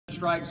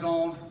strike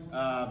zone,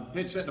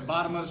 pitched at the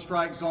bottom of the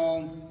strike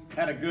zone,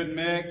 had a good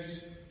mix,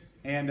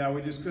 and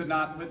we just could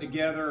not put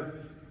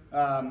together,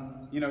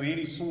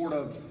 any sort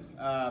of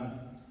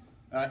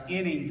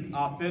inning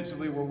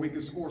offensively where we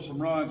could score some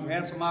runs. We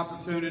had some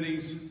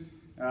opportunities,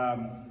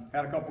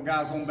 had a couple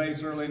guys on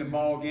base early in the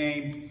ball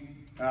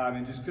game,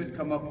 and just couldn't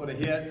come up with a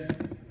hit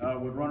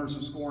with runners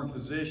in scoring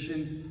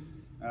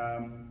position.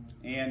 I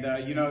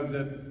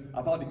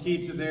thought the key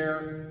to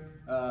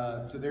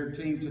their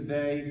team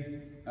today,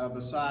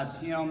 besides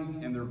him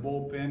and their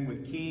bullpen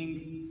with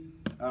King,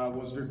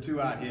 was their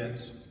 2-out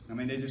hits. I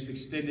mean, they just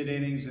extended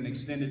innings and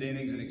extended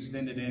innings and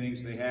extended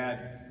innings.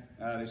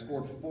 They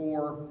scored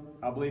 4,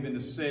 I believe, in the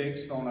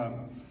 6th on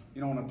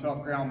a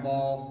tough ground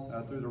ball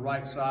through the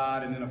right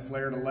side and then a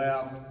flare to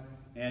left.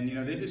 And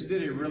they just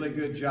did a really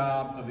good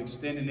job of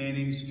extending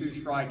innings,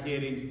 2-strike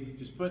hitting,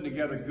 just putting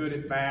together good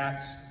at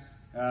bats.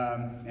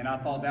 And I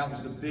thought that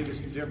was the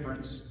biggest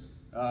difference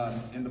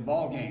in the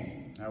ball game.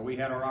 We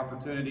had our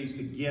opportunities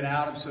to get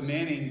out of some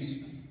innings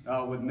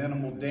with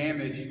minimal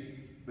damage,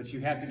 but you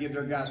have to give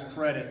their guys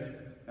credit.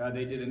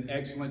 They did an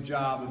excellent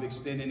job of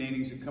extending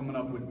innings and coming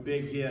up with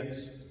big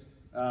hits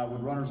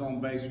with runners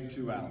on base with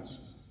 2 outs.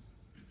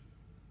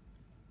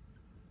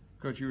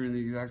 Coach, you were in the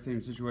exact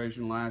same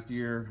situation last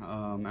year.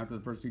 After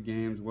the first 2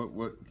 games,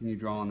 what can you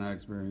draw on that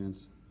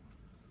experience?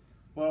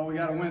 Well, we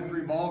got to win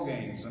 3 ball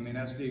games. I mean,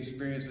 that's the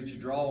experience that you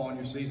draw on.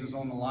 Your season's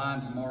on the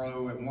line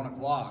tomorrow at 1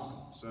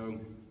 o'clock. So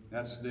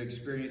that's the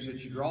experience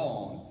that you draw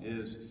on,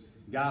 is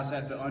guys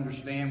have to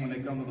understand when they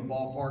come to the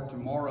ballpark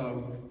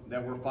tomorrow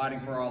that we're fighting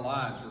for our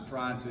lives. We're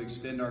trying to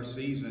extend our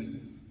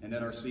season, and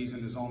that our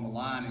season is on the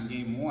line in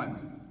Game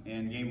 1.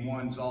 And Game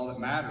 1's all that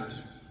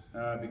matters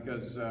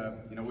because,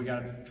 we got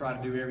to try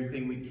to do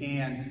everything we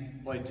can,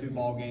 play 2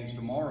 ball games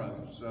tomorrow.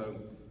 So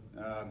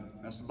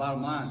that's the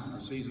bottom line. Our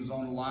season's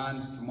on the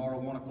line tomorrow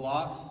at 1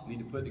 o'clock. We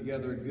need to put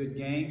together a good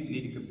game. We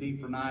need to compete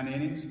for 9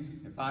 innings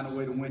and find a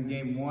way to win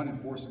Game 1 and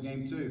force a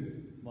Game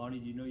 2. Monty,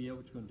 do you know yet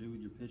what you're going to do with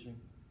your pitching?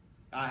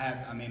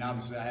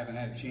 Obviously I haven't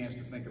had a chance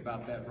to think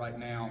about that right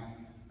now.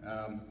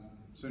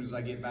 As soon as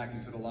I get back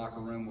into the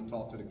locker room, we'll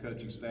talk to the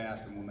coaching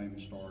staff and we'll name a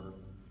starter.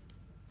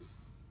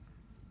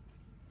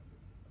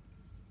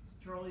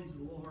 Charlie, it's a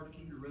little hard to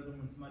keep your rhythm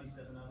when somebody's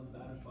stepping out of the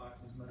batter's box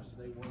as much as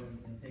they were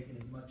and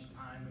taking as much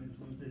time in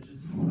between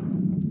pitches.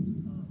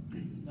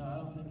 No, I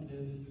don't think it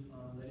is.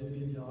 They did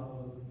a good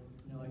job of,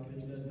 like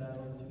Coach said,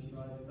 battling 2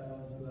 strikes,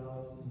 battling 2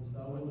 outs. And so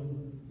I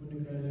wouldn't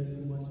credit it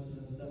too much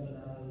to them stepping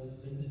out.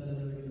 They just had a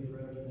really good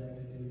approach and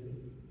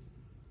executed.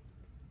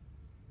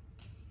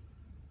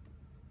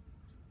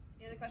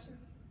 Any other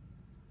questions?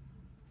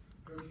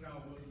 Coach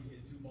Kyle Wilkie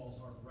hit 2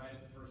 balls hard right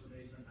at the first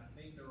baseman. I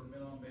think there were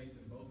men on base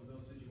in both of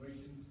those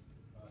situations.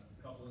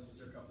 A couple inches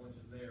here, a couple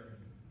inches there,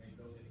 and made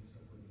those hittings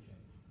completely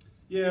change.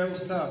 Yeah, it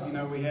was tough.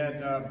 We had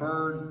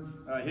Bird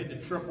hit the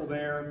triple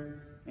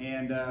there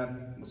and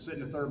was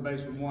sitting at third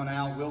base with 1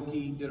 out.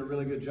 Wilkie did a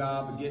really good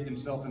job of getting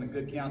himself in a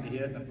good count to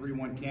hit, in a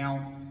 3-1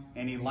 count,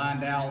 and he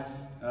lined out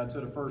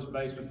to the first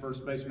baseman.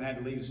 First baseman had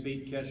to leave his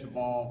feet and catch the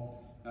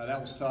ball. That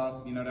was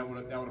tough. That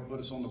would have put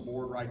us on the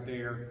board right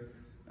there.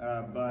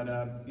 But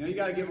you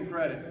got to give them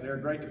credit. They're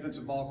a great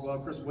defensive ball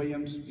club. Chris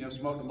Williams,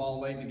 smoked the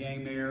ball late in the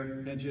game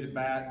there, pinch hit at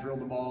bat,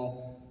 drilled the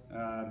ball.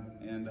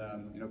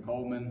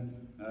 Coleman,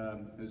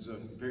 who's a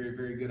very,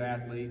 very good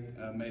athlete,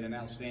 made an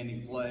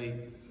outstanding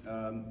play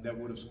that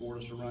would have scored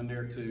us a run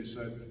there too.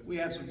 So we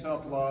had some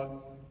tough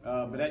luck.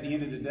 But at the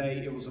end of the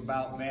day, it was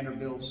about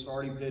Vanderbilt's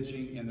starting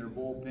pitching and their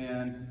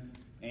bullpen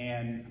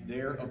and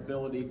their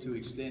ability to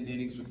extend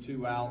innings with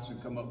 2 outs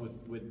and come up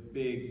with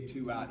big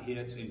 2-out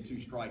hits and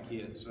 2-strike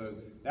hits. So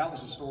that was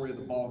the story of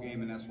the ball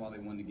game, and that's why they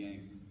won the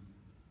game.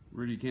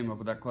 Rudy came up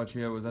with that clutch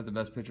hit. Was that the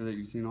best pitcher that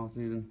you've seen all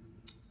season?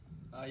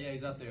 Yeah,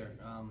 he's up there.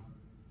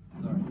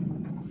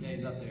 Yeah,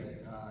 he's up there.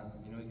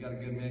 He's got a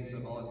good mix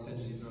of all his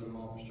pitches. He throws them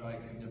all for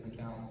strikes in different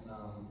counts.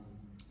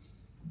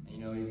 He's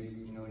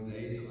the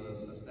ace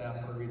of the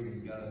staff for a reason.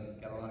 He's got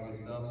a lot of good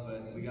stuff,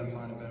 but we got to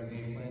find a better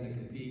game plan to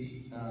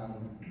compete.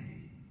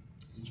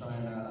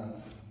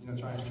 And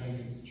try and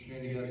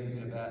string together some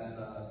good at-bats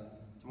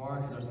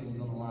tomorrow because our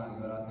season's on the line.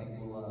 But I think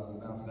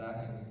we'll bounce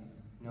back, and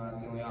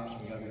that's the only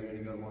option. We got to be ready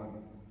to go tomorrow.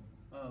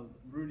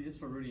 Rudy, it's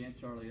for Rudy and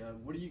Charlie.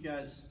 What do you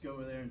guys go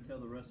over there and tell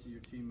the rest of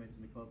your teammates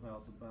in the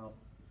clubhouse about?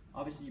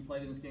 Obviously, you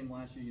played in this game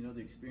last year. You know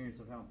the experience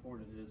of how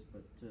important it is,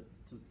 but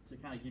to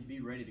kind of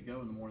be ready to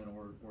go in the morning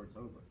or it's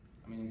over.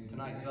 I mean,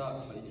 tonight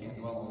sucks, but you can't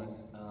dwell on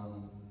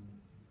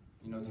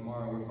it.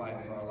 Tomorrow we're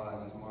fighting for our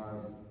lives.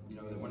 Tomorrow,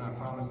 we're not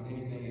promised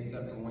anything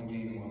except for 1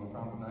 game tomorrow. We're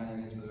promised 9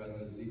 innings for the rest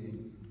of the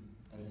season.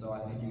 And so I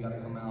think you got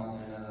to come out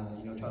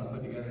and try to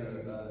put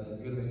together as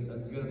good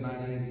of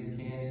 9 innings as you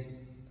can.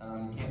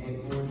 You can't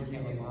look forward, you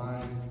can't look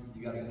behind.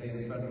 You got to stay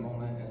in the present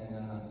moment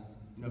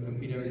and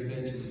compete every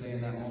pitch and stay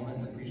in that moment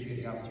and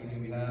appreciate the opportunity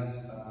we have.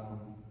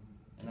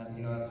 And that's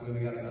the way we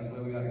got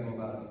to go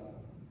about it.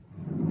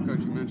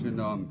 Coach, you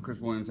mentioned Chris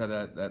Williams had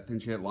that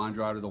pinch hit line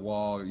drive to the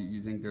wall.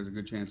 You think there's a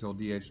good chance he'll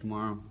DH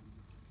tomorrow?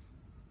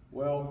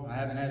 Well, I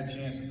haven't had a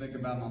chance to think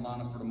about my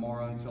lineup for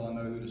tomorrow until I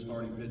know who the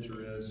starting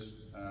pitcher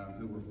is,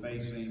 who we're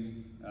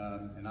facing,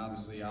 and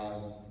obviously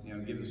I'll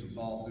give it some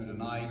thought through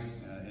tonight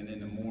and in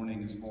the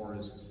morning as far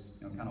as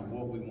kind of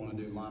what we want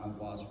to do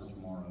lineup-wise for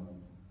tomorrow.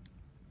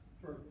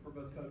 For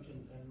both Coach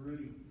and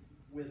Rudy,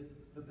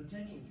 with the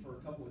potential for a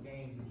couple of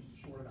games in just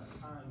a short amount of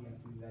time, you have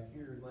to be back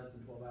here in less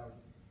than 12 hours.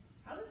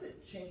 How does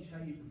it change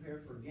how you prepare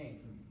for a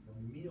game,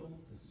 from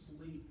meals to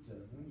sleep to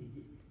when you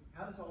get?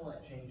 How does all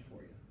that change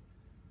for you?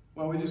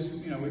 Well, we just,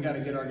 we got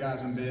to get our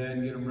guys in bed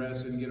and get them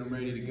rested and get them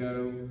ready to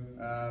go.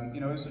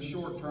 It's a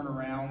short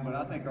turnaround, but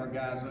I think our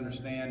guys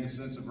understand the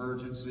sense of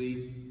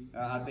urgency.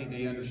 I think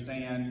they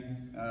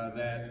understand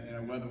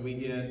that, whether we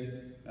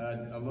get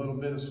a little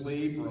bit of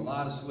sleep or a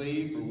lot of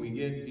sleep, or we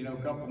get, a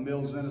couple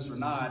meals in us or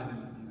not,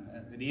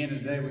 at the end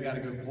of the day, we got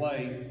to go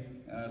play.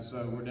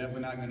 So we're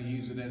definitely not going to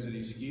use it as an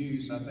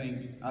excuse. I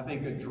think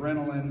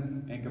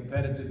adrenaline and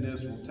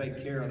competitiveness will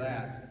take care of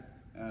that.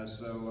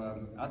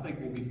 So I think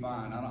we'll be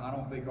fine. I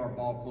don't think our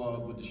ball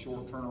club, with the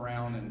short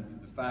turnaround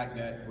and the fact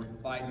that we're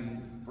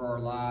fighting for our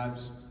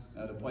lives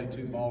to play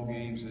 2 ball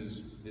games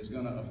is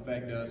going to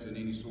affect us in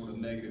any sort of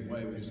negative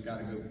way. We just got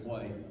to go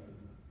play.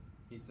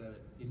 He said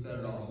it. He said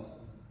it all.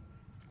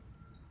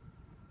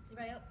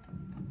 Anybody else?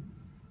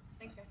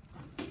 Thanks,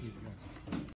 guys.